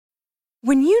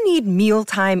When you need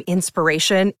mealtime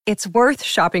inspiration, it's worth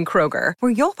shopping Kroger,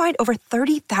 where you'll find over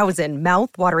 30,000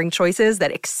 mouth-watering choices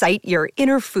that excite your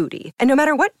inner foodie. And no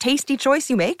matter what tasty choice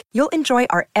you make, you'll enjoy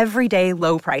our everyday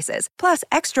low prices, plus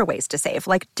extra ways to save,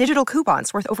 like digital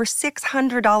coupons worth over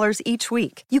 $600 each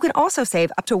week. You can also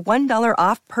save up to $1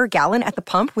 off per gallon at the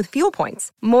pump with fuel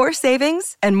points. More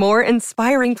savings and more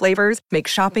inspiring flavors make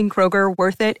shopping Kroger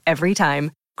worth it every time.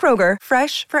 Kroger,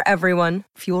 fresh for everyone.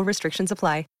 Fuel restrictions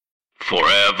apply.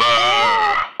 Forever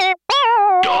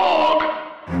Dog.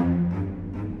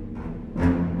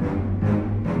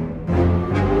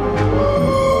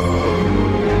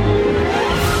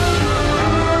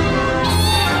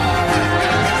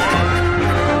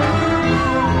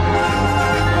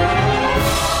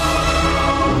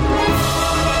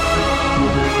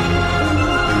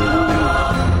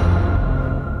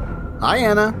 Hi,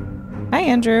 Anna. Hi,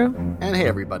 Andrew. And hey,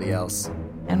 everybody else.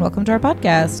 And welcome to our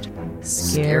podcast,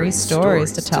 Scary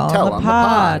Stories to Tell on the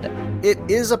Pod. It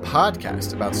is a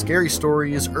podcast about scary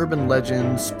stories, urban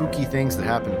legends, spooky things that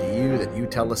happen to you that you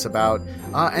tell us about.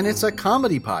 And it's a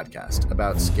comedy podcast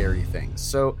about scary things.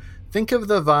 So think of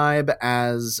the vibe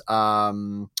as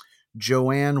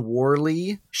Joanne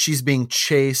Worley. She's being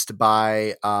chased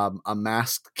by a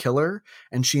masked killer,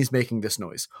 and she's making this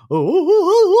noise.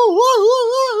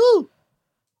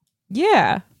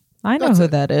 Yeah, I know who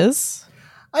that is.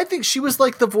 I think she was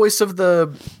like the voice of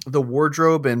the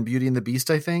wardrobe in Beauty and the Beast,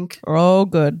 I think. Oh,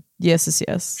 good. Yes.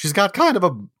 She's got kind of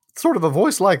a sort of a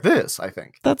voice like this, I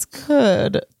think. That's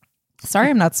good. Sorry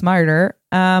I'm not smarter.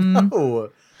 Oh.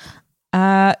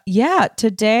 Yeah,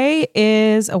 today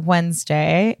is a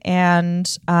Wednesday,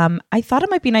 and I thought it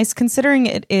might be nice considering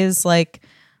it is like,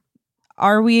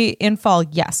 are we in fall?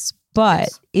 Yes. But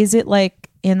is it like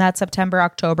in that September,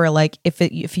 October, like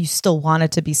if you still want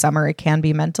it to be summer, it can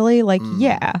be mentally like,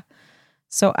 yeah.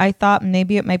 So I thought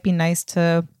maybe it might be nice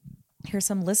to hear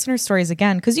some listener stories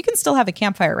again, because you can still have a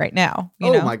campfire right now.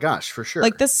 You know? My gosh, for sure.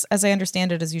 Like this, as I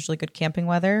understand it, is usually good camping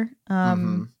weather.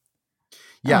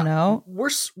 Yeah, I don't know. We're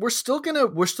still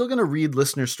gonna read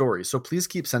listener stories, so please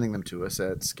keep sending them to us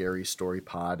at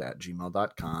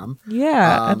scarystorypod@gmail.com.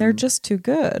 Yeah, and they're just too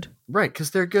good. Right, because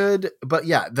they're good. But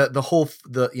yeah, the whole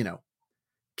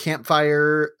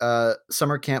campfire,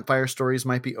 summer campfire stories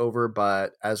might be over,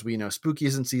 but as we know, spooky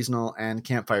isn't seasonal and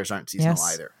campfires aren't seasonal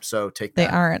either. So take that. They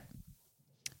aren't.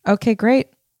 Okay, great.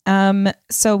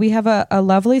 So we have a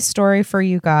lovely story for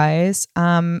you guys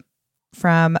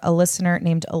from a listener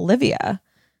named Olivia.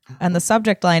 And the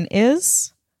subject line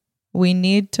is, "We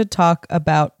need to talk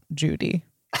about Judy."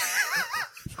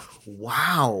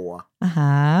 Wow.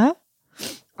 Uh-huh.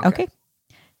 Okay.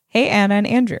 Hey, Anna and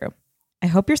Andrew. I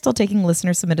hope you're still taking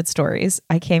listener-submitted stories.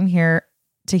 I came here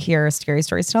to hear scary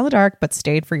stories to tell in the dark, but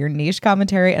stayed for your niche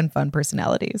commentary and fun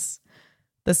personalities.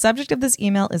 The subject of this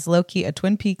email is low-key a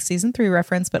Twin Peaks Season 3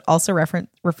 reference, but also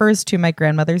refers to my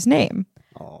grandmother's name.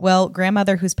 Oh. Well,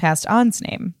 grandmother who's passed on's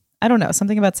name. I don't know.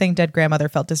 Something about saying dead grandmother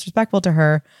felt disrespectful to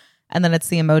her. And then it's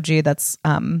the emoji that's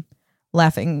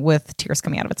laughing with tears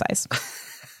coming out of its eyes,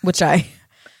 which I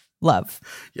love.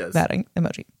 Yes. That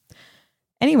emoji.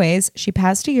 Anyways, she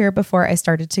passed a year before I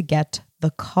started to get the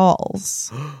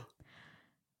calls.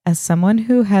 As someone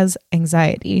who has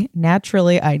anxiety,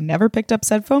 naturally, I never picked up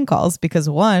said phone calls because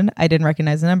 1, I didn't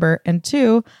recognize the number, and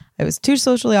 2, I was too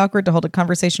socially awkward to hold a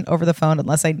conversation over the phone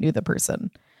unless I knew the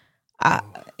person.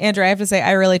 Andrew, I have to say,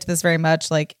 I relate to this very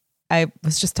much. Like, I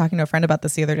was just talking to a friend about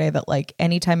this the other day that, like,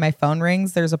 anytime my phone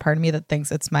rings, there's a part of me that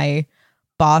thinks it's my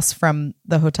boss from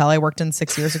the hotel I worked in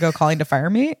 6 years ago calling to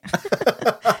fire me.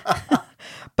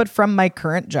 But from my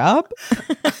current job.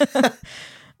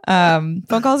 Phone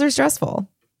calls are stressful.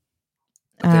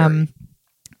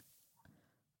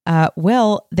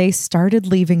 Well, they started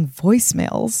leaving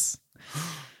voicemails.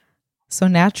 So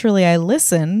naturally I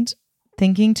listened,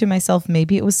 thinking to myself,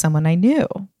 maybe it was someone I knew.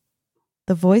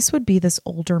 The voice would be this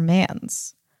older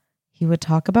man's. He would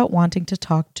talk about wanting to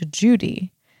talk to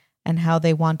Judy and how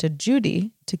they wanted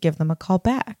Judy to give them a call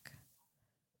back.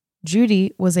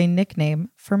 Judy was a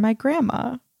nickname for my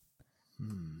grandma.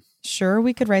 Sure,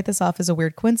 we could write this off as a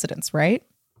weird coincidence, right?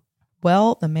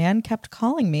 Well, the man kept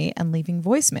calling me and leaving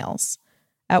voicemails.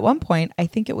 At one point, I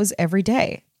think it was every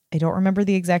day. I don't remember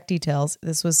the exact details.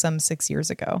 This was some 6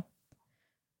 years ago.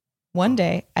 One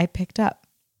day, I picked up.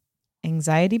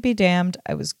 Anxiety be damned,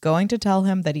 I was going to tell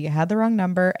him that he had the wrong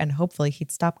number and hopefully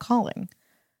he'd stop calling.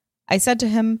 I said to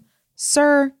him,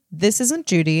 "Sir, this isn't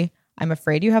Judy. I'm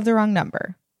afraid you have the wrong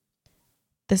number."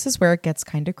 This is where it gets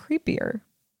kind of creepier.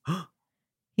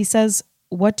 He says,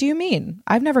 "What do you mean?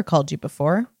 I've never called you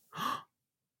before."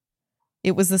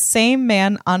 It was the same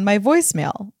man on my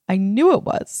voicemail. I knew it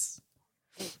was.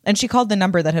 And she called the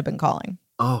number that had been calling.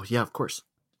 Oh, yeah, of course.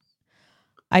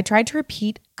 I tried to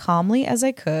repeat calmly as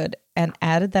I could and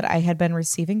added that I had been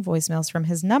receiving voicemails from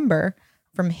his number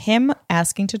from him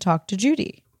asking to talk to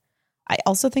Judy. I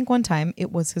also think one time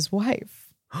it was his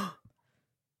wife.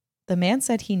 The man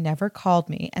said he never called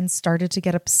me and started to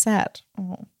get upset.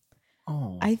 Oh.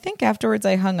 I think afterwards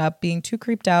I hung up, being too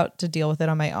creeped out to deal with it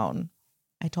on my own.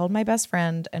 I told my best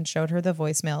friend and showed her the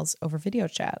voicemails over video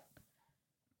chat.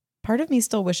 Part of me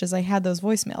still wishes I had those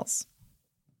voicemails.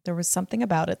 There was something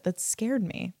about it that scared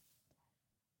me.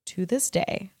 To this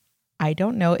day, I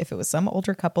don't know if it was some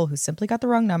older couple who simply got the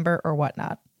wrong number or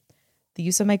whatnot. The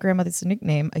use of my grandmother's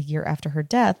nickname a year after her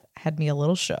death had me a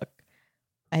little shook.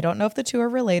 I don't know if the two are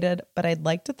related, but I'd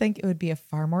like to think it would be a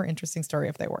far more interesting story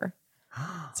if they were.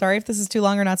 Sorry if this is too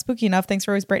long or not spooky enough. Thanks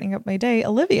for always brightening up my day.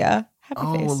 Olivia.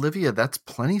 Happy face. Olivia, that's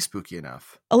plenty spooky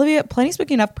enough. Olivia, plenty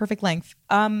spooky enough. Perfect length.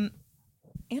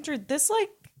 Andrew, this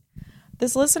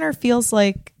listener feels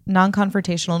like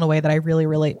non-confrontational in a way that I really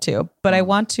relate to. But I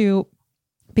want to,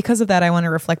 because of that, I want to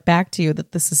reflect back to you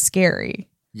that this is scary.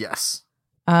 Yes.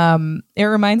 It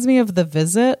reminds me of The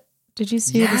Visit. Did you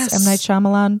see this M. Night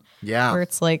Shyamalan? Yeah. Where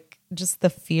it's like just the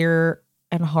fear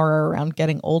and horror around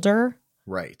getting older.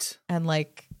 Right. And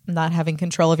like not having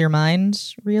control of your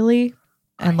mind, really.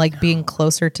 And like being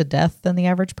closer to death than the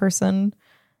average person.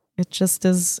 It just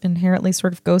is inherently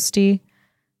sort of ghosty.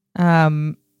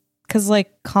 Because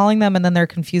like calling them and then they're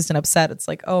confused and upset. It's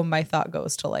like, oh, my thought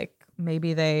goes to like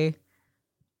maybe they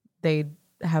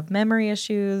have memory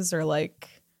issues or like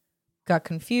got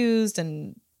confused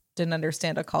and didn't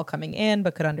understand a call coming in,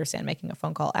 but could understand making a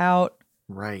phone call out.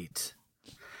 Right.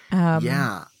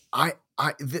 Yeah.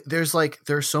 There's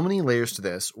so many layers to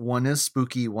this. One is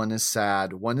spooky, one is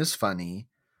sad, one is funny.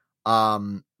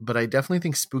 But I definitely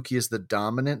think spooky is the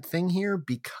dominant thing here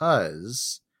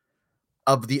because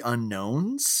of the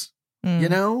unknowns, you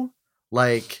know,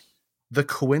 like the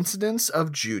coincidence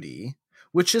of Judy,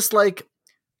 which is like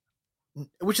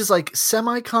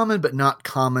semi-common, but not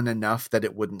common enough that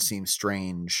it wouldn't seem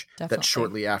strange. Definitely. That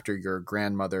shortly after your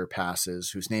grandmother passes,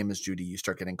 whose name is Judy, you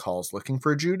start getting calls looking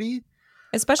for Judy.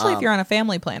 Especially if you're on a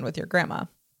family plan with your grandma.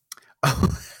 Oh,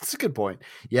 that's a good point.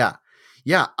 Yeah.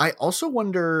 Yeah. I also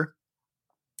wonder,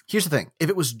 here's the thing. If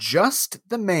it was just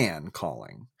the man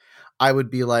calling, I would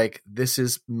be like, this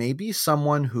is maybe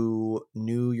someone who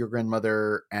knew your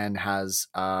grandmother and has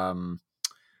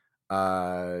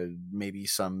maybe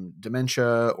some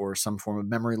dementia or some form of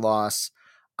memory loss.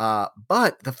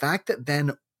 But the fact that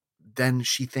then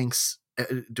she thinks,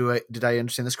 did I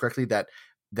understand this correctly? That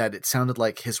it sounded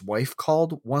like his wife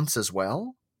called once as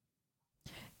well.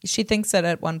 She thinks that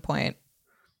at one point.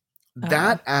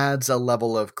 That adds a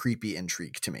level of creepy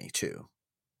intrigue to me too.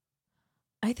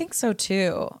 I think so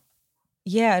too.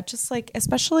 Yeah, just like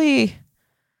especially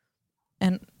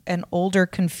an older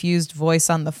confused voice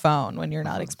on the phone when you're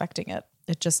not expecting it.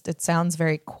 It sounds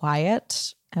very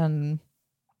quiet and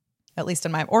at least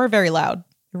in my, or very loud.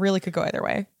 It really could go either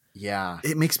way. Yeah.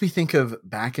 It makes me think of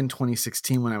back in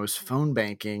 2016 when I was phone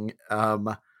banking.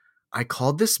 I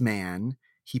called this man.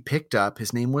 He picked up.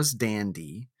 His name was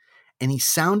Dandy. And he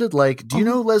sounded like, do you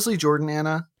know Leslie Jordan,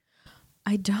 Anna?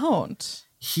 I don't.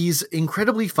 He's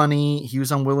incredibly funny. He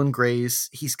was on Will and Grace.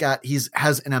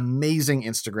 Has an amazing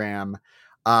Instagram.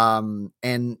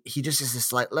 And he just is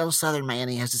this like little Southern man.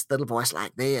 He has this little voice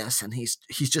like this, and he's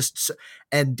just,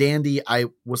 and Dandy, I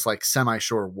was like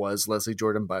semi-sure was Leslie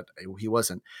Jordan, but he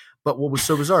wasn't. But what was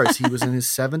so bizarre is he was in his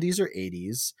 70s or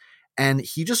 80s, and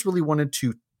he just really wanted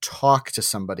to talk to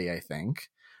somebody, I think.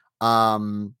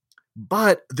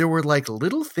 But there were like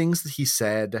little things that he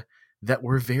said that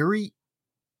were very,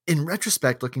 in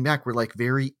retrospect, looking back, were like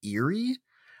very eerie,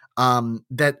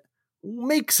 that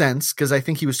make sense, because I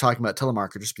think he was talking about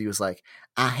telemarketers, but he was like,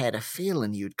 I had a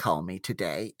feeling you'd call me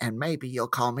today, and maybe you'll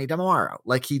call me tomorrow.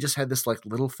 Like he just had this like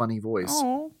little funny voice.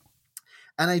 Oh,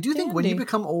 and I do think when you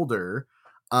become older,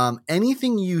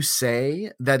 anything you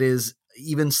say that is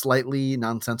even slightly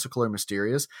nonsensical or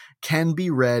mysterious can be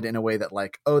read in a way that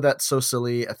like, oh, that's so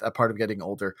silly, a part of getting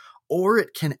older. Or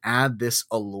it can add this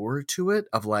allure to it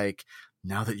of like,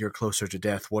 now that you're closer to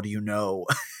death, what do you know?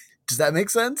 Does that make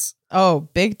sense? Oh,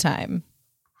 big time.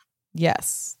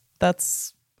 Yes.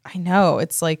 I know.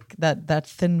 It's like that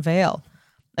thin veil.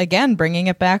 Again, bringing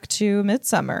it back to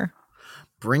Midsummer.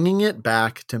 Bringing it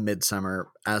back to Midsummer,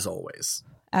 as always.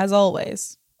 As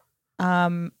always.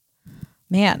 Man,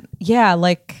 yeah,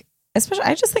 like, especially,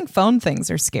 I just think phone things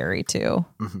are scary too.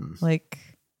 Mm-hmm. Like,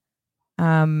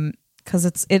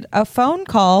 because a phone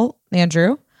call,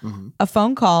 Andrew, a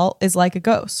phone call is like a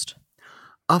ghost.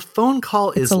 A phone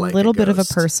call is like a little bit of a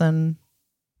person,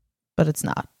 but it's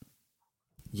not.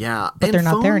 Yeah. but And they're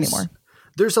not there phones- anymore.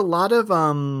 There's a lot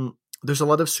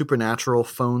of supernatural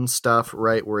phone stuff,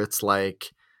 right? Where it's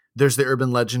like there's the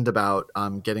urban legend about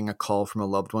getting a call from a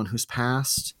loved one who's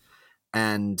passed,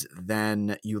 and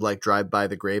then you like drive by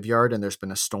the graveyard and there's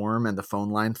been a storm and the phone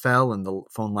line fell and the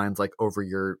phone line's like over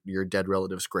your dead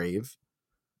relative's grave.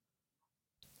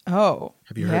 Oh,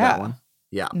 Have you heard of that one?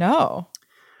 Yeah. No.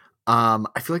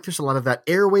 I feel like there's a lot of that.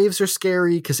 Airwaves are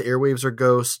scary because airwaves are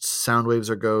ghosts. Sound waves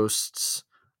are ghosts.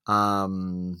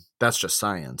 That's just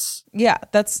science. Yeah,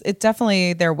 it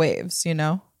definitely, they're waves, you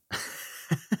know?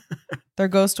 They're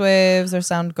ghost waves, they're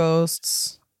sound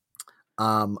ghosts.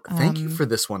 Thank you for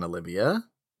this one, Olivia.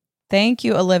 Thank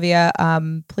you, Olivia.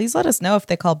 Please let us know if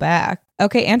they call back.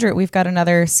 Okay, Andrew, we've got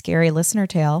another scary listener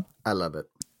tale. I love it.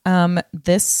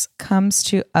 This comes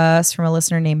to us from a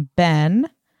listener named Ben,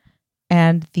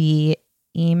 and the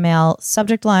email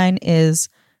subject line is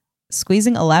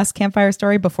squeezing a last campfire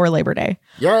story before Labor Day.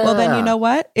 Yeah. Well, Ben, you know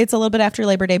what? It's a little bit after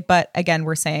Labor Day, but again,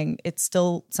 we're saying it's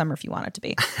still summer if you want it to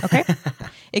be. Okay?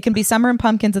 It can be summer and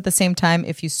pumpkins at the same time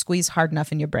if you squeeze hard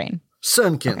enough in your brain.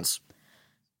 Sunkins.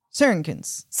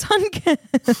 Sunkins.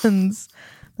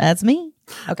 That's me.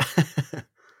 Okay.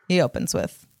 He opens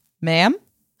with, ma'am?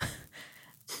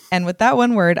 And with that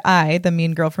one word, I, the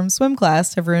mean girl from swim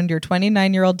class, have ruined your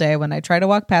 29-year-old day when I try to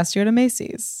walk past you at a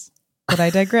Macy's. But I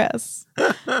digress.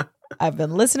 I've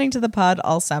been listening to the pod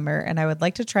all summer, and I would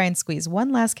like to try and squeeze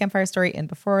one last campfire story in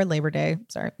before Labor Day.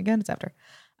 Sorry, again, it's after.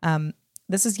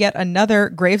 This is yet another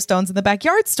gravestones in the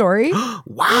backyard story.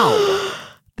 Wow.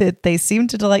 That they seem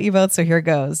to delight you both, so here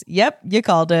goes. Yep, you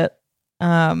called it.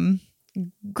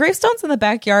 Gravestones in the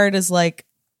backyard is like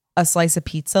a slice of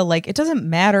pizza. Like, it doesn't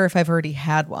matter if I've already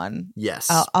had one.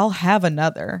 Yes. I'll have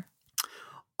another.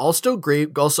 Also,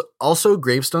 gravestones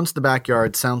in the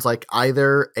backyard sounds like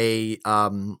either a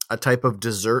type of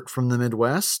dessert from the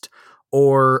Midwest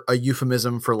or a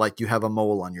euphemism for like you have a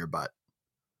mole on your butt.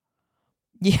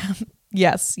 Yeah.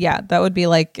 Yes. Yeah. That would be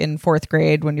like in 4th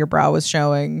grade when your brow was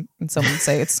showing and someone would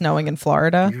say it's snowing in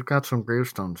Florida. You've got some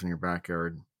gravestones in your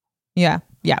backyard. Yeah.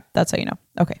 Yeah. That's how you know.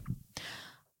 Okay.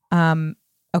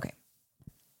 Okay.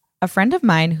 A friend of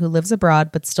mine who lives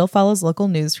abroad but still follows local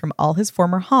news from all his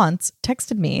former haunts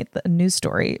texted me a news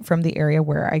story from the area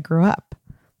where I grew up.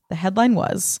 The headline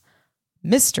was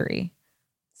Mystery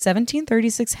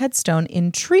 1736 Headstone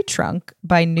in Tree Trunk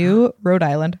by New Rhode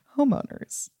Island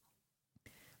Homeowners.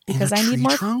 Because I need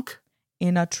more trunk?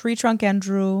 In a tree trunk,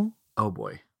 Andrew. Oh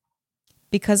boy.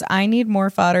 Because I need more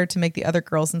fodder to make the other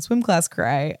girls in swim class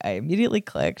cry, I immediately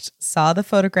clicked, saw the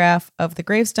photograph of the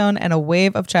gravestone, and a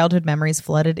wave of childhood memories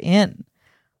flooded in.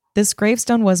 This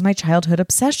gravestone was my childhood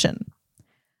obsession.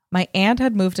 My aunt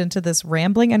had moved into this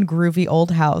rambling and groovy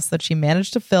old house that she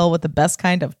managed to fill with the best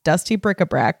kind of dusty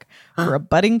bric-a-brac for a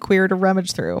budding queer to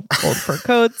rummage through. Old fur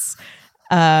coats,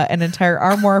 an entire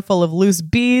armoire full of loose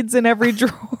beads in every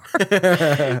drawer,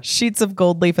 sheets of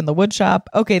gold leaf in the wood shop.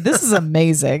 Okay, this is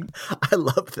amazing. I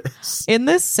love this. In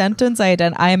this sentence, I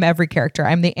am every character.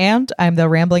 I'm the aunt. I'm the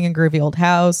rambling and groovy old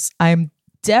house. I'm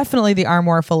definitely the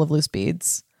armoire full of loose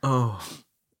beads. Oh,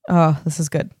 this is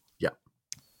good. Yeah.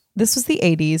 This was the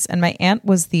 80s, and my aunt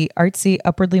was the artsy,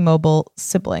 upwardly mobile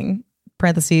sibling.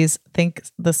 Parentheses, think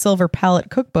the Silver Palette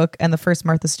cookbook and the first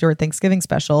Martha Stewart Thanksgiving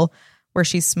special, where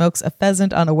she smokes a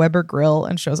pheasant on a Weber grill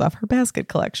and shows off her basket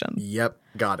collection. Yep,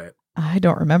 got it. I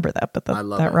don't remember that, but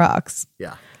that rocks.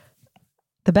 Yeah.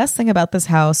 The best thing about this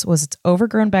house was its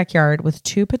overgrown backyard with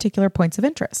 2 particular points of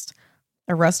interest.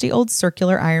 A rusty old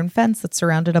circular iron fence that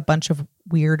surrounded a bunch of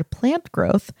weird plant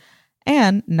growth,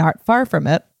 and, not far from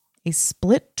it, a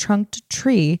split-trunked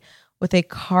tree with a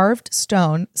carved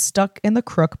stone stuck in the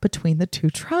crook between the 2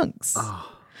 trunks.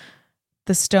 Oh.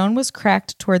 The stone was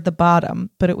cracked toward the bottom,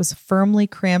 but it was firmly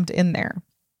crammed in there.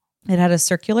 It had a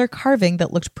circular carving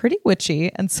that looked pretty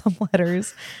witchy and some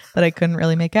letters that I couldn't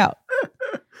really make out.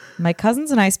 My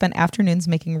cousins and I spent afternoons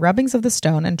making rubbings of the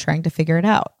stone and trying to figure it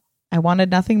out. I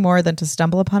wanted nothing more than to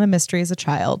stumble upon a mystery as a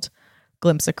child,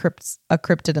 glimpse a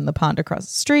cryptid in the pond across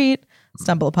the street,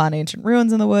 stumble upon ancient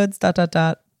ruins in the woods, ...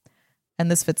 And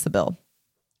this fits the bill.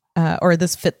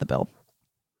 This fit the bill.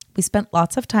 We spent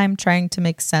lots of time trying to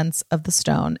make sense of the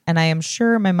stone, and I am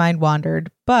sure my mind wandered,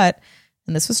 but,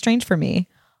 and this was strange for me,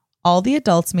 all the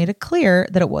adults made it clear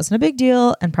that it wasn't a big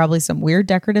deal and probably some weird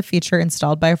decorative feature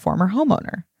installed by a former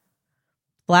homeowner.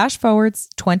 Flash forwards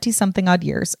 20-something odd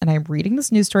years, and I'm reading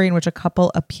this news story in which a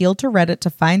couple appealed to Reddit to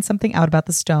find something out about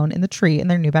the stone in the tree in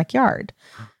their new backyard.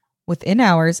 Within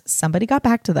hours, somebody got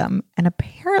back to them, and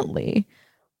apparently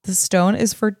the stone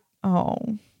is for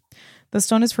The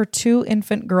stone is for 2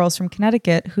 infant girls from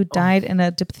Connecticut who died in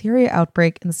a diphtheria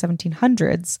outbreak in the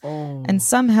 1700s and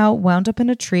somehow wound up in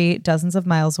a tree dozens of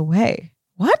miles away.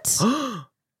 What? Oh.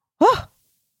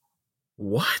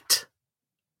 What?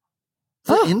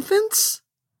 The infants?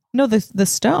 No, the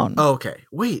stone. Oh, okay.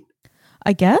 Wait.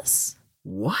 I guess?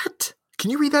 What? Can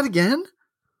you read that again?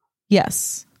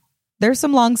 Yes. There's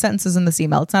some long sentences in this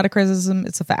email. It's not a criticism,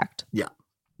 it's a fact. Yeah.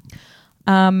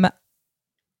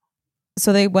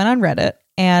 So they went on Reddit,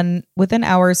 and within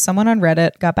hours, someone on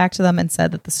Reddit got back to them and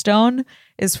said that the stone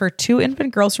is for 2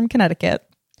 infant girls from Connecticut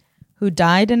who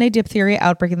died in a diphtheria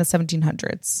outbreak in the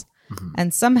 1700s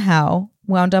and somehow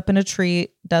wound up in a tree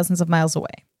dozens of miles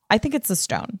away. I think it's a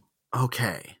stone.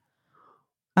 Okay.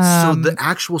 So the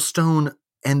actual stone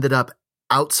ended up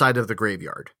outside of the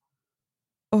graveyard.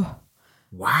 Oh,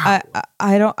 wow.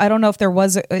 I don't know if there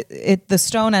was the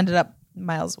stone ended up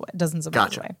miles away, dozens of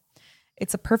miles away.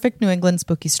 It's a perfect New England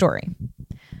spooky story.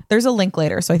 There's a link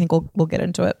later, so I think we'll get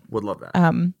into it. Would love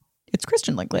that. It's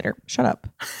Christian link later. Shut up.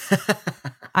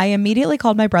 I immediately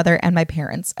called my brother and my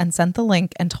parents and sent the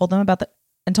link and told them about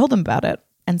it.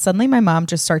 And suddenly my mom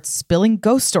just starts spilling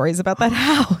ghost stories about that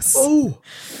house. Oh.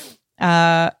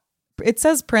 It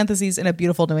says parentheses in a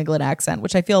beautiful New England accent,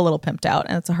 which I feel a little pimped out,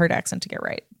 and it's a hard accent to get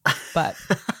right. But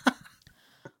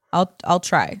I'll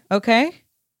try. Okay?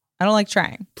 I don't like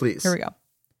trying. Please. Here we go.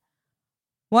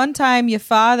 One time your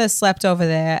father slept over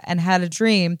there and had a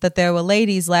dream that there were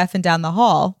ladies laughing down the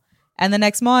hall. And the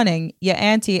next morning, your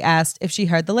auntie asked if she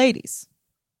heard the ladies.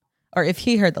 Or if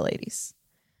he heard the ladies.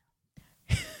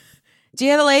 Do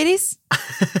you hear the ladies?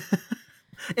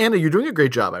 Anna, you're doing a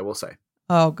great job, I will say.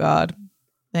 Oh, God.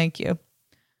 Thank you.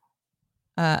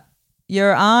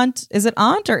 Your aunt, is it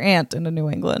aunt or aunt in New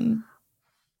England?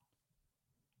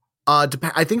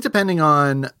 I think depending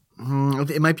on,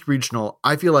 it might be regional.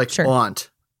 I feel like sure. Aunt.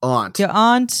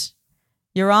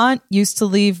 Your aunt used to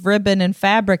leave ribbon and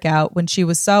fabric out when she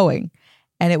was sewing,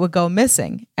 and it would go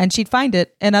missing, and she'd find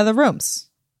it in other rooms.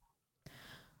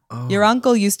 Oh. Your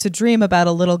uncle used to dream about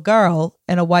a little girl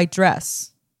in a white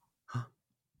dress.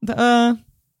 It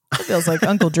feels like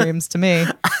uncle dreams to me.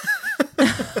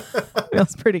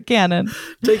 Feels pretty canon.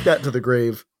 Take that to the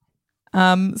grave.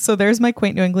 So there's my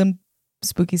quaint New England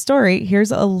spooky story.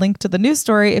 Here's a link to the news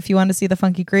story if you want to see the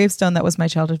funky gravestone that was my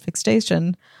childhood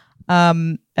fixation.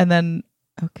 And then,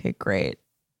 okay, great.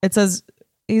 He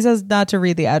says not to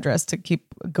read the address to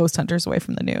keep ghost hunters away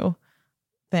from the new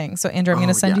thing. So Andrew, I'm going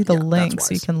to send you the link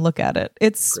so you can look at it.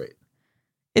 It's great.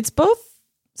 It's both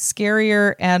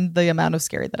scarier and the amount of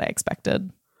scary that I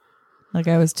expected. Like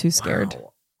I was too scared.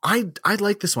 Wow. I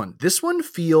like this one. This one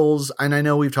feels, and I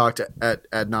know we've talked ad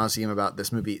nauseum about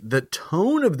this movie. The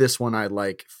tone of this one I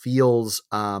like feels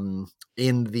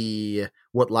in the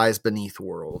What Lies Beneath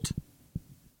world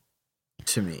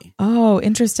to me. Oh,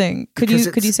 interesting. Could you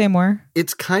say more?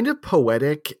 It's kind of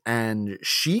poetic and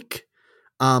chic,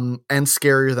 and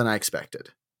scarier than I expected.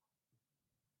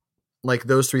 Like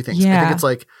those 3 things. Yeah. I think it's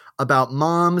like about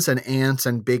moms and aunts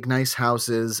and big nice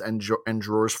houses and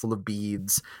drawers full of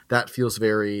beads. That feels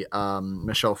very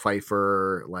Michelle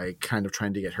Pfeiffer, like kind of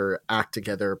trying to get her act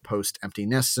together post empty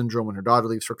nest syndrome when her daughter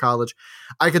leaves for college.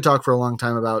 I could talk for a long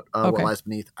time about What Lies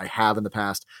Beneath. I have in the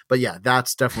past, but yeah,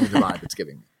 that's definitely the vibe it's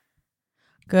giving me.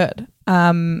 Good.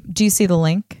 Do you see the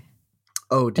link?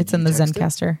 Oh, it's in the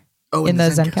Zencastr. Oh, in the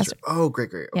Zencastr. Oh,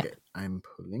 great. Okay, yeah. I'm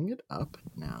pulling it up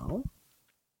now.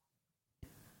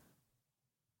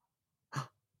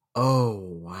 Oh,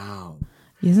 wow.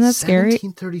 Isn't that scary?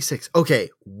 1736. Okay,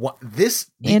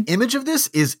 the image of this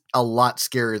is a lot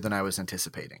scarier than I was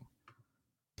anticipating.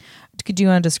 Do you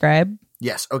want to describe?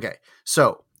 Yes. Okay.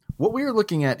 So what we are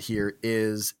looking at here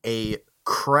is a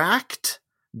cracked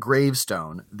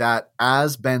gravestone that,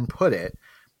 as Ben put it,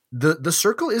 the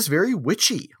circle is very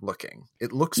witchy looking.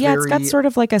 It looks it's got sort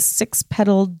of like a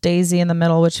 6-petaled daisy in the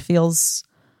middle, which feels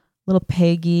a little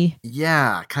paggy.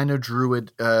 Yeah, kind of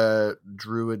druidic. A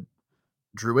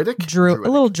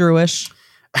little Druish.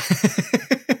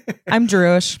 I'm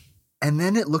Druish. And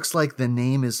then it looks like the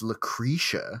name is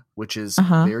Lucretia, which is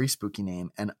a very spooky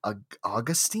name, and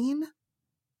Augustine.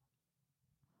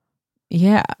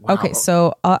 Yeah. Wow. Okay.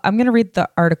 So I'm going to read the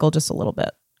article just a little bit.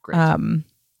 Great.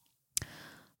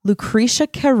 Lucretia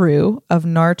Carew of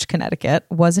Norwich, Connecticut,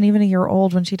 wasn't even a year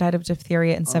old when she died of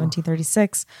diphtheria in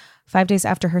 1736, 5 days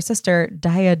after her sister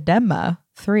Diadema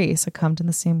III succumbed in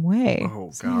the same way.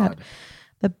 Oh, God.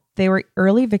 They were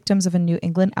early victims of a New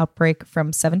England outbreak from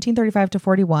 1735 to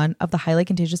 41 of the highly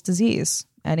contagious disease.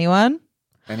 Anyone?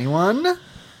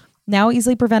 Now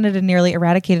easily prevented and nearly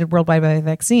eradicated worldwide by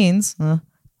vaccines,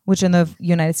 which in the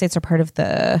United States are part of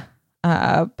the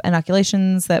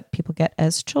inoculations that people get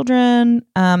as children.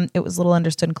 It was little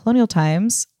understood in colonial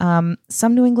times.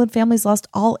 Some New England families lost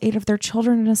all 8 of their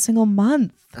children in a single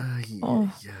month.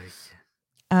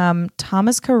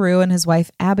 Thomas Carew and his wife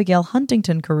Abigail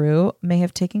Huntington Carew may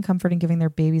have taken comfort in giving their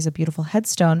babies a beautiful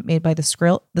headstone made by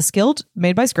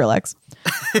Skrillex.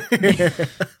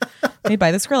 Made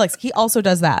by the Skrillex. He also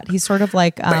does that. He's sort of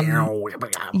like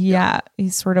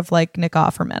he's sort of like Nick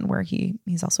Offerman, where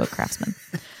he's also a craftsman.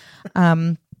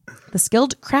 The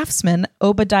skilled craftsman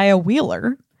Obadiah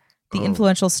Wheeler, the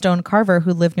influential stone carver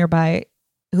who lived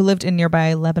in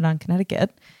nearby Lebanon,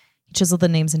 Connecticut. He chiseled the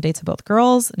names and dates of both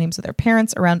girls, the names of their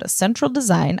parents, around a central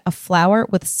design, a flower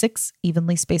with 6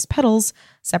 evenly spaced petals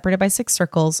separated by 6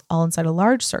 circles, all inside a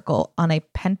large circle on a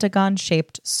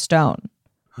pentagon-shaped stone.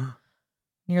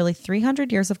 Nearly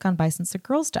 300 years have gone by since the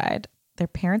girls died. Their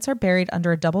parents are buried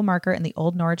under a double marker in the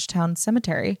old Norwich Town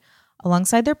Cemetery.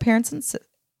 Alongside their parents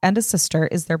and a sister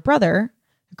is their brother,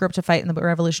 who grew up to fight in the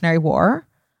Revolutionary War.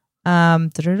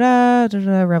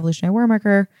 Revolutionary War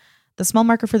marker. The small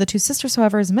marker for the 2 sisters,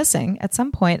 however, is missing. At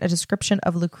some point, a description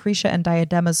of Lucretia and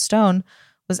Diadema's stone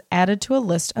was added to a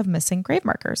list of missing grave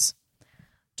markers.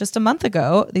 Just a month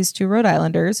ago, these 2 Rhode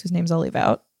Islanders, whose names I'll leave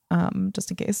out,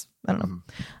 just in case, I don't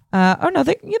know.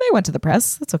 They went to the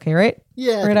press. That's okay, right?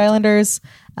 Yeah. Rhode Islanders,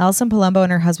 Alison Palumbo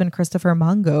and her husband, Christopher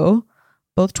Mongo,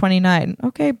 both 29.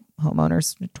 Okay,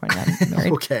 homeowners, 29,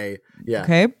 married. Okay, yeah.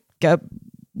 Okay,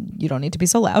 you don't need to be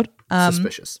so loud.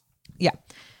 Suspicious. Yeah.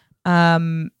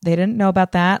 They didn't know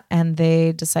about that, and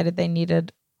they decided they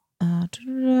needed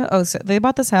so they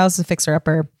bought this house, a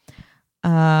fixer-upper.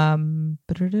 And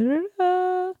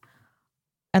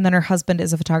then her husband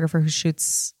is a photographer who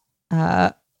shoots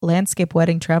landscape,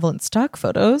 wedding, travel, and stock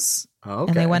photos. Okay.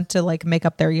 And they went to like make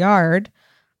up their yard,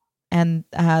 and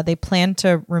they planned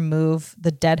to remove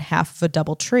the dead half of a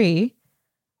double tree.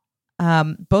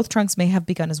 Both trunks may have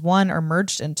begun as one or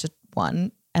merged into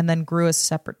one, and then grew as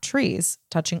separate trees,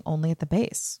 touching only at the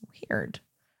base. Weird.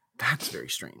 That's very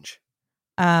strange.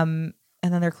 And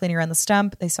then they're cleaning around the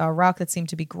stump. They saw a rock that seemed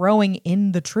to be growing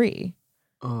in the tree.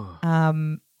 Oh.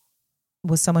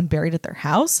 Was someone buried at their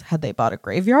house? Had they bought a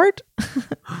graveyard?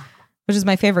 Which is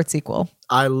my favorite sequel.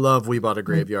 I love We Bought a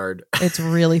Graveyard. It's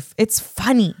really, it's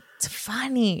funny. It's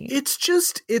funny.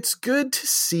 It's good to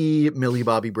see Millie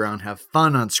Bobby Brown have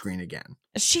fun on screen again.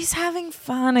 She's having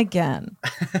fun again.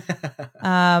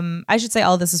 I should say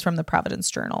all this is from the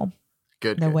Providence Journal,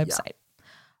 Good. website.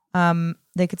 Yeah.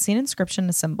 They could see an inscription,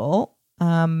 a symbol,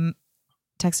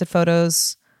 texted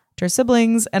photos to her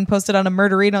siblings, and posted on a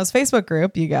Murderinos Facebook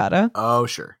group. You gotta. Oh,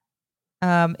 sure.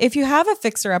 If you have a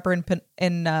fixer-upper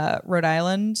in Rhode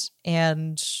Island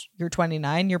and you're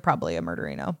 29, you're probably a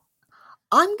Murderino.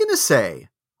 I'm going to say,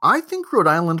 I think Rhode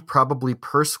Island probably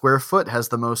per square foot has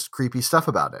the most creepy stuff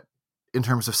about it in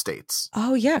terms of states.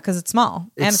 Oh, yeah, because it's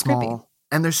small. It's small, creepy.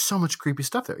 and there's so much creepy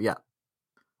stuff there. Yeah.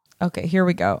 Okay, here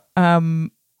we go.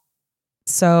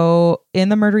 So in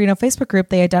the Murderino Facebook group,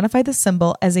 they identified the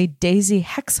symbol as a daisy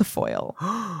hexafoil.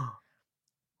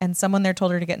 And someone there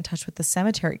told her to get in touch with the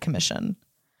Cemetery Commission.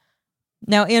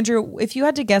 Now, Andrew, if you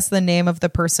had to guess the name of the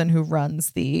person who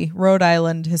runs the Rhode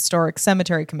Island Historic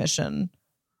Cemetery Commission.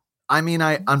 I mean,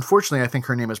 unfortunately, I think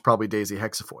her name is probably Daisy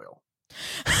Hexafoil.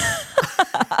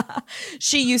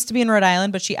 She used to be in Rhode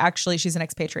Island, but she's an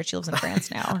expatriate. She lives in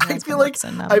France now. I feel like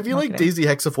Daisy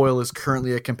Hexafoil is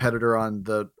currently a competitor on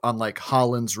like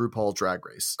Holland's RuPaul Drag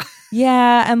Race.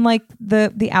 Yeah, and like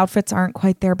the outfits aren't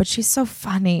quite there, but she's so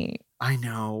funny. I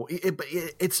know.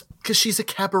 It's because she's a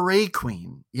cabaret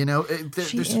queen, you know?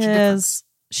 She is.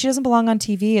 She doesn't belong on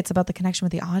TV. It's about the connection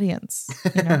with the audience.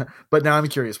 You know? But now I'm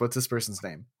curious. What's this person's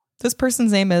name? This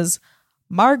person's name is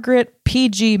Margaret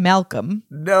P.G. Malcolm.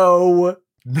 No.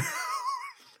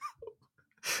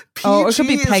 Oh, it could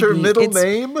be Peggy. Is her middle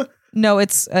name? No,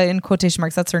 it's in quotation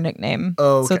marks. That's her nickname.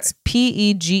 Oh, okay. So it's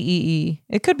P-E-G-E-E.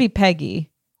 It could be Peggy.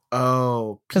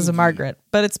 Oh. Because of Margaret.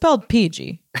 But it's spelled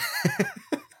P.G.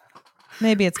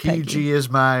 Maybe it's Peggy. PG is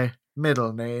my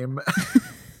middle name.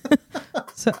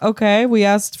 So, okay, we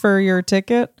asked for your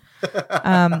ticket.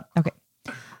 Okay.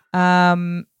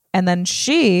 And then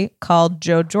she called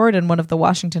Joe Jordan, one of the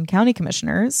Washington County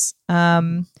commissioners.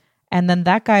 And then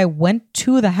that guy went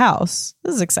to the house.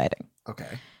 This is exciting.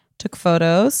 Okay. Took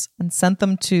photos and sent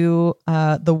them to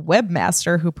the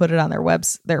webmaster who put it on their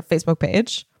Facebook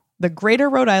page, the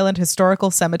Greater Rhode Island Historical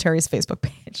Cemetery's Facebook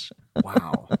page.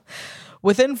 Wow.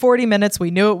 Within 40 minutes,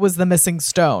 we knew it was the missing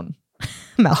stone,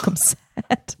 Malcolm said.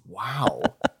 Wow.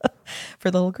 For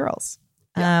the little girls.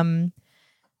 Yeah.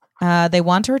 They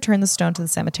want to return the stone to the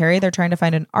cemetery. They're trying to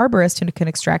find an arborist who can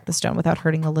extract the stone without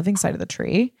hurting the living side of the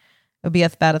tree. It would be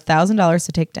about $1,000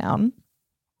 to take down,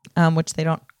 which they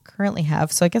don't currently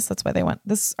have. So I guess that's why they went.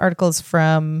 This article is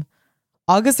from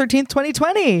August 13th,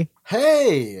 2020.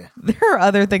 Hey, there are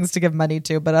other things to give money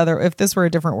to, but if this were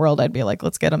a different world, I'd be like,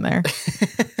 let's get them there.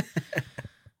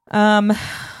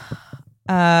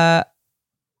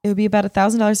 It would be about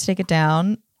 $1,000 to take it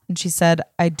down. And she said,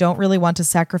 I don't really want to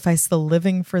sacrifice the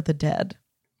living for the dead.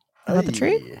 Is that the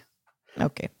tree?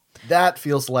 Okay. That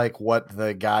feels like what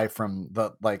the guy from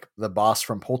the boss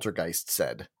from Poltergeist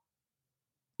said.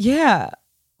 Yeah.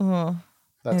 Oh,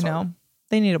 That's I know. hard.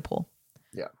 They need a pool.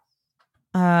 Yeah.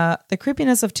 The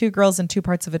creepiness of two girls in two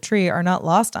parts of a tree are not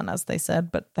lost on us, they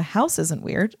said, but the house isn't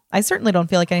weird. I certainly don't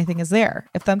feel like anything is there.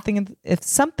 If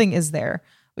something is there,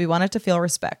 we want it to feel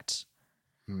respect.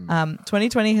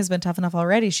 2020 has been tough enough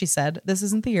already, she said. This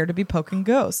isn't the year to be poking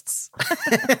ghosts.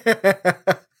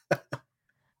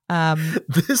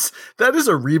 That is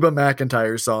a Reba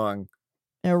McEntire song.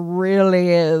 It really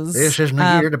is. This isn't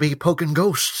the year to be poking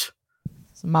ghosts.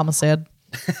 Mama said.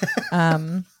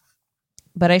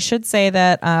 But I should say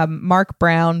that Mark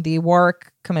Brown, the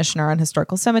Warwick Commissioner on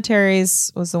Historical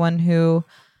Cemeteries, was the one who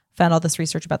found all this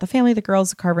research about the family, the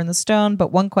girls, the carver in the stone.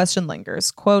 But one question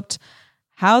lingers. Quote,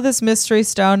 how this mystery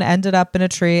stone ended up in a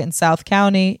tree in South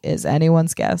County is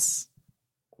anyone's guess.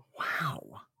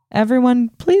 Wow. Everyone,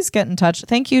 please get in touch.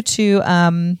 Thank you to,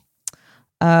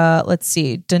 let's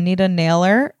see, Danita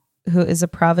Naylor, who is a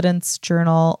Providence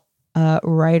Journal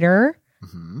writer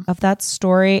of that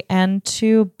story, and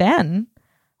to Ben.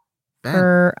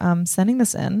 For sending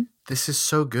this in. This is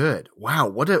so good. Wow,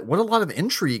 what a lot of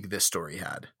intrigue this story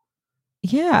had.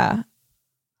 Yeah.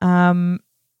 And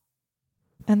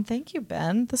thank you,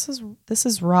 Ben. This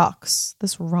is rocks.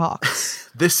 This rocks.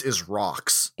 This is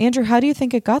rocks. Andrew, how do you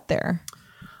think it got there?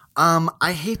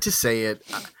 I hate to say it.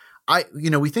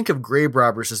 We think of grave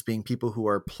robbers as being people who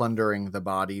are plundering the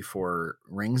body for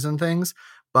rings and things.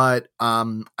 But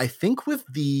I think with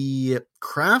the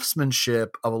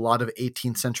craftsmanship of a lot of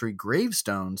 18th century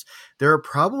gravestones, there are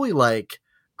probably like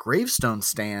gravestone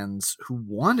stands who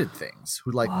wanted things,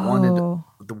 who like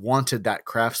wanted that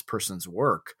craftsperson's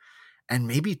work, and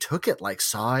maybe took it, like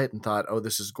saw it and thought, oh,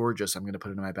 this is gorgeous, I'm going to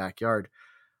put it in my backyard.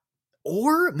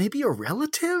 Or maybe a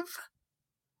relative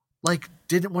like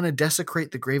didn't want to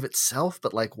desecrate the grave itself,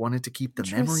 but like wanted to keep the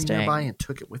memory nearby and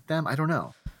took it with them. I don't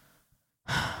know.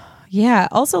 Yeah.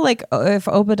 Also, like, if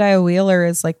Obadiah Wheeler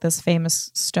is like this famous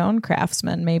stone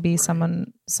craftsman, maybe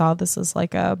someone saw this as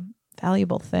like a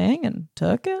valuable thing and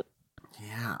took it.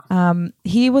 Yeah.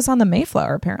 He was on the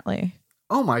Mayflower, apparently.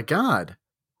 Oh my God.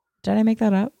 Did I make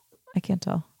that up? I can't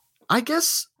tell. I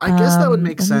guess that would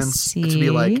make sense to be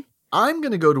like, I'm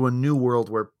going to go to a new world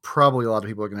where probably a lot of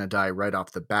people are going to die right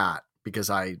off the bat because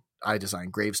I design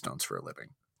gravestones for a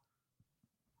living.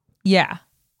 Yeah.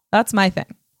 That's my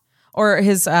thing. Or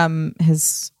his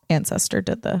ancestor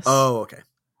did this. Oh, okay.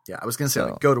 Yeah, I was going to say,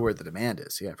 like, go to where the demand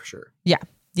is. Yeah, for sure. Yeah,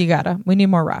 you gotta. We need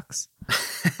more rocks.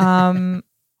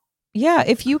 Yeah,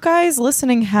 if you guys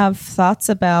listening have thoughts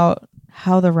about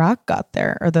how the rock got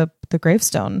there or the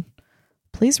gravestone,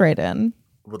 please write in.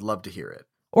 Would love to hear it.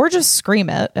 Or just scream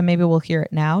it, and maybe we'll hear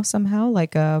it now somehow,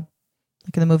 like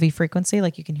in the movie Frequency,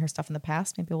 like you can hear stuff in the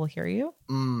past. Maybe we'll hear you.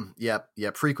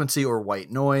 Yep. Frequency or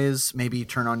white noise. Maybe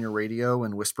turn on your radio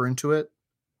and whisper into it.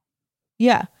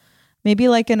 Yeah. Maybe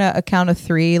like in a count of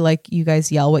 3, like you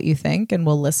guys yell what you think and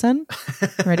we'll listen.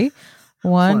 Ready?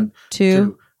 1,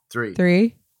 2,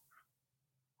 3.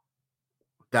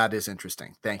 That is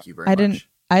interesting. Thank you very much.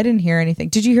 I didn't hear anything.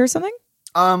 Did you hear something?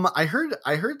 I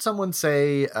heard someone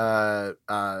say,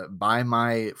 buy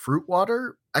my fruit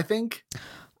water, I think.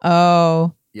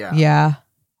 Oh, yeah. Yeah.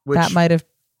 That might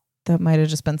have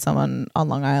just been someone on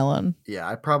Long Island. Yeah,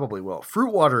 I probably will.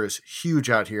 Fruit water is huge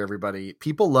out here, everybody.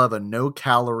 People love a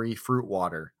no-calorie fruit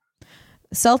water.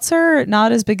 Seltzer,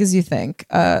 not as big as you think.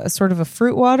 Sort of a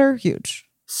fruit water, huge.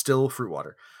 Still fruit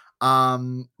water.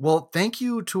 Well, thank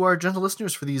you to our gentle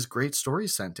listeners for these great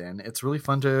stories sent in. It's really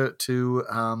fun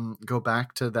to go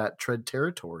back to that Tread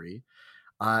territory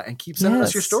and keep sending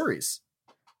us your stories.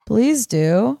 Please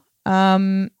do.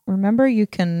 Remember, you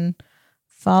can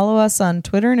follow us on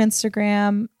Twitter and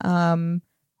Instagram.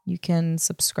 You can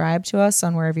subscribe to us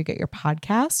on wherever you get your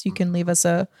podcasts. You can leave us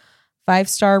a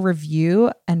 5-star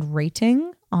review and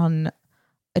rating on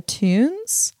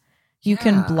iTunes. You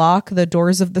can block the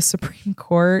doors of the Supreme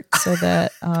Court so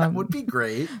that that would be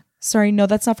great. Sorry, no,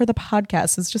 that's not for the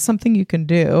podcast. It's just something you can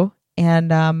do,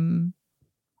 and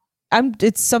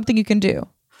it's something you can do.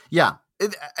 Yeah.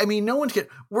 I mean, no one can.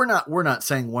 We're not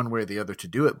saying one way or the other to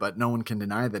do it, but no one can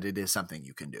deny that it is something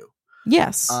you can do.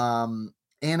 Yes.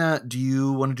 Anna, do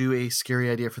you want to do a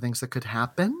scary idea for things that could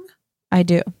happen? I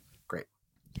do. Great.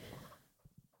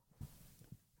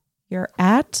 You're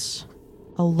at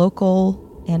a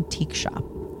local antique shop.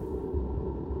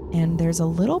 And there's a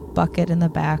little bucket in the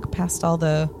back past all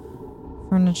the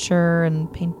furniture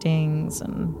and paintings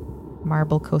and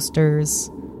marble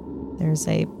coasters. There's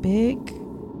a big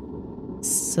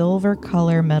silver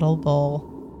color metal bowl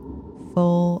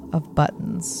full of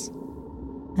buttons.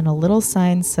 And a little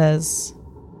sign says,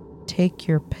 "Take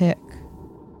your pick."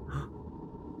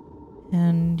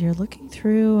 And you're looking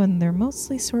through, and they're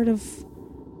mostly sort of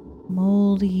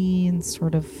moldy and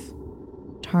sort of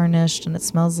tarnished, and it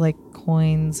smells like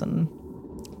coins.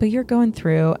 But you're going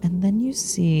through, and then you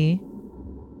see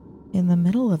in the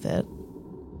middle of it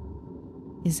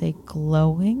is a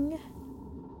glowing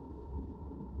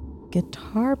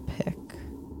guitar pick.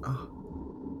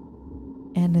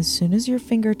 And as soon as your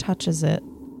finger touches it,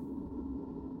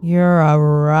 you're a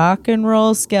rock and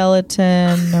roll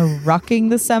skeleton rocking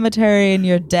the cemetery, and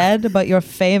you're dead, but you're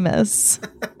famous.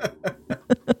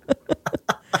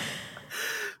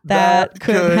 That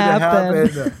could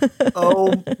happen.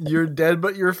 Oh, you're dead,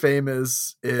 but you're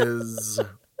famous is,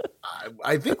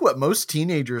 I think, what most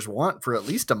teenagers want for at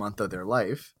least a month of their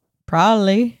life.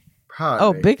 Probably.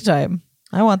 Oh, big time.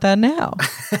 I want that now.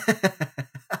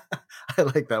 I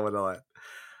like that one a lot.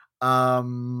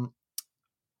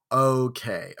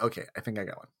 Okay. I think I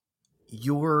got one.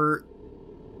 You're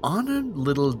on a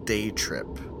little day trip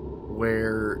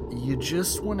where you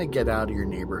just want to get out of your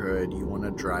neighborhood. You want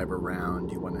to drive around.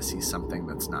 You want to see something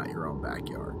that's not your own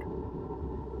backyard.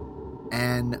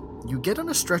 And you get on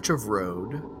a stretch of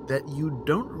road that you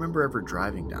don't remember ever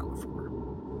driving down before.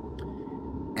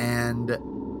 And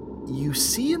you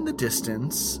see in the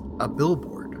distance a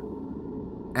billboard.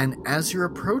 And as you're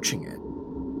approaching it,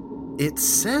 it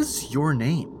says your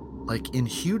name. Like in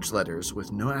huge letters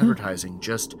with no advertising,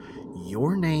 just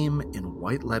your name in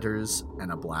white letters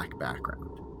and a black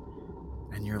background.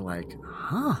 And you're like,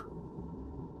 huh.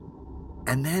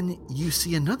 And then you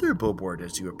see another billboard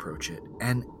as you approach it.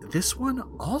 And this one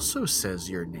also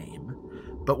says your name,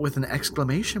 but with an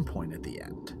exclamation point at the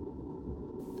end.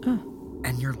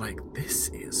 And you're like, this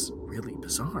is really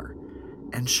bizarre.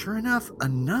 And sure enough,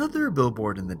 another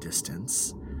billboard in the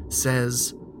distance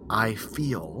says, I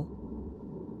feel.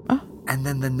 And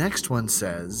then the next one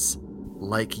says,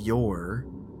 like you're.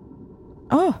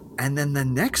 And then the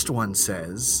next one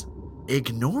says,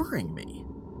 ignoring me.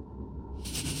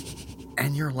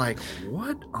 And you're like,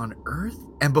 what on earth?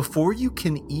 And before you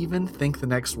can even think the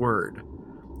next word,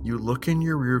 you look in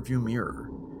your rearview mirror,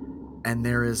 and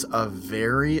there is a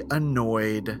very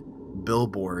annoyed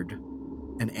billboard,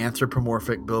 an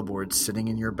anthropomorphic billboard sitting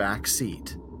in your back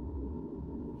seat.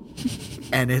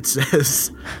 And it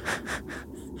says,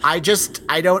 I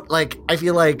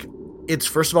feel like it's,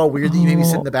 first of all, weird that you maybe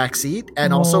sit in the back seat,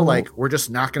 and also, like, we're just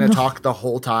not going to talk the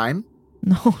whole time.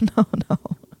 No.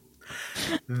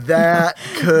 That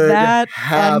could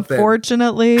happen.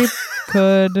 Unfortunately,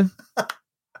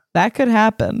 that could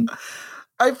happen.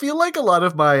 I feel like a lot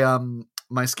of my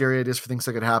my scary ideas for things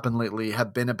that could happen lately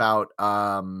have been about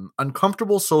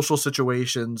uncomfortable social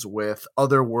situations with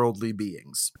otherworldly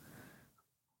beings.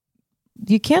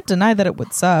 You can't deny that it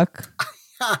would suck.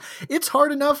 It's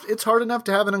hard enough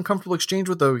to have an uncomfortable exchange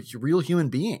with a real human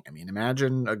being. I mean,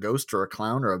 imagine a ghost or a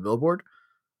clown or a billboard.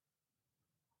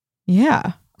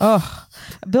 Yeah. Oh,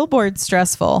 billboard's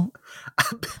stressful.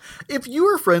 If you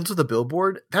were friends with a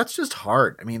billboard, that's just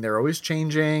hard. I mean, they're always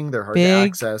changing. They're hard to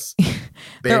access.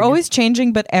 They're always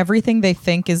changing, but everything they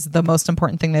think is the most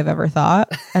important thing they've ever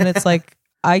thought. And it's like,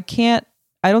 I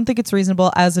don't think it's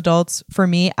reasonable as adults for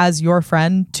me, as your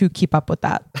friend, to keep up with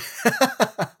that.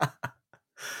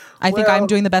 I think I'm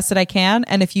doing the best that I can.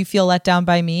 And if you feel let down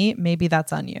by me, maybe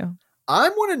that's on you. I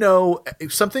want to know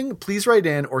something. Please write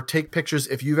in or take pictures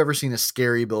if you've ever seen a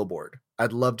scary billboard.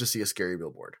 I'd love to see a scary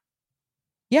billboard.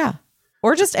 Yeah.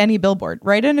 Or just any billboard.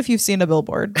 Write in if you've seen a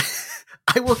billboard.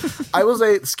 I will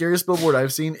say the scariest billboard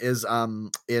I've seen is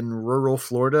in rural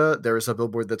Florida. There is a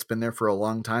billboard that's been there for a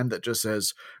long time that just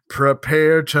says,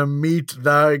 "Prepare to meet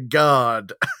thy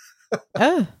God."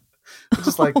 It's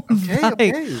just like,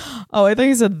 okay. Oh, I think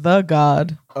he said the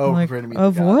God. Oh, like, prepare to meet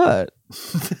of the God.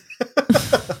 What?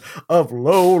 Of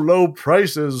low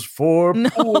prices for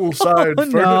poolside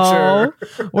furniture.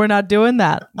 No, we're not doing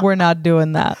that.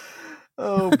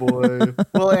 Oh boy.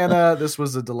 Well, Anna, this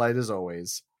was a delight as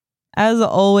always. As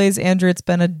always, Andrew, it's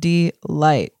been a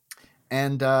delight.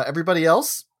 And everybody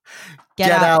else,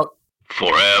 get out.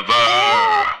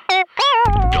 Forever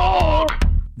Dog.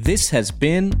 This has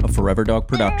been a Forever Dog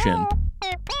production.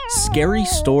 Scary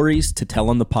Stories to Tell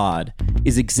on the Pod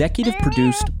is executive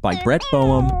produced by Brett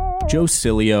Boehm, Joe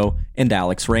Cilio, and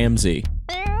Alex Ramsey.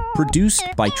 Produced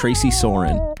by Tracy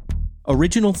Soren.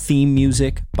 Original theme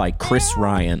music by Chris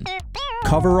Ryan.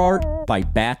 Cover art by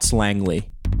Bats Langley.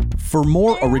 For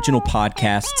more original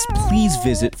podcasts, please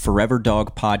visit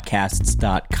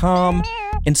foreverdogpodcasts.com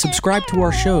and subscribe to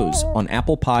our shows on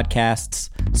Apple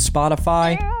Podcasts,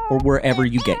 Spotify, or wherever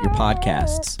you get your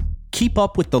podcasts. Keep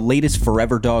up with the latest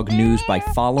Forever Dog news by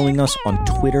following us on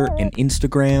Twitter and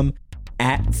Instagram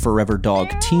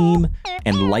 @ForeverDogTeam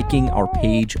and liking our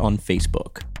page on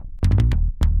Facebook.